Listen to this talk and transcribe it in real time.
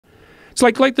It's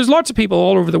like there's lots of people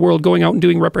all over the world going out and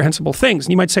doing reprehensible things.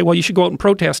 And you might say, well, you should go out and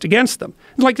protest against them.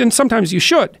 And sometimes you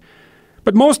should.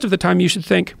 But most of the time you should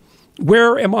think,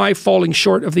 where am I falling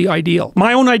short of the ideal?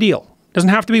 My own ideal. Doesn't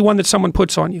have to be one that someone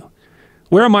puts on you.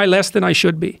 Where am I less than I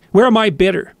should be? Where am I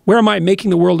bitter? Where am I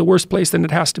making the world a worse place than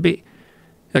it has to be?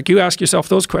 Like, you ask yourself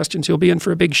those questions, you'll be in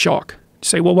for a big shock.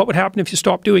 Say, well, what would happen if you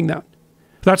stopped doing that?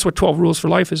 That's what 12 Rules for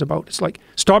Life is about. It's like,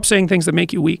 stop saying things that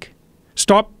make you weak.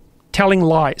 Stop telling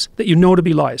lies that you know to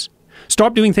be lies.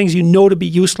 Stop doing things you know to be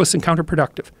useless and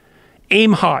counterproductive.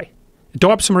 Aim high.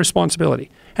 Adopt some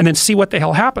responsibility. And then see what the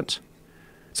hell happens.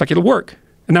 It's like, it'll work.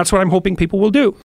 And that's what I'm hoping people will do.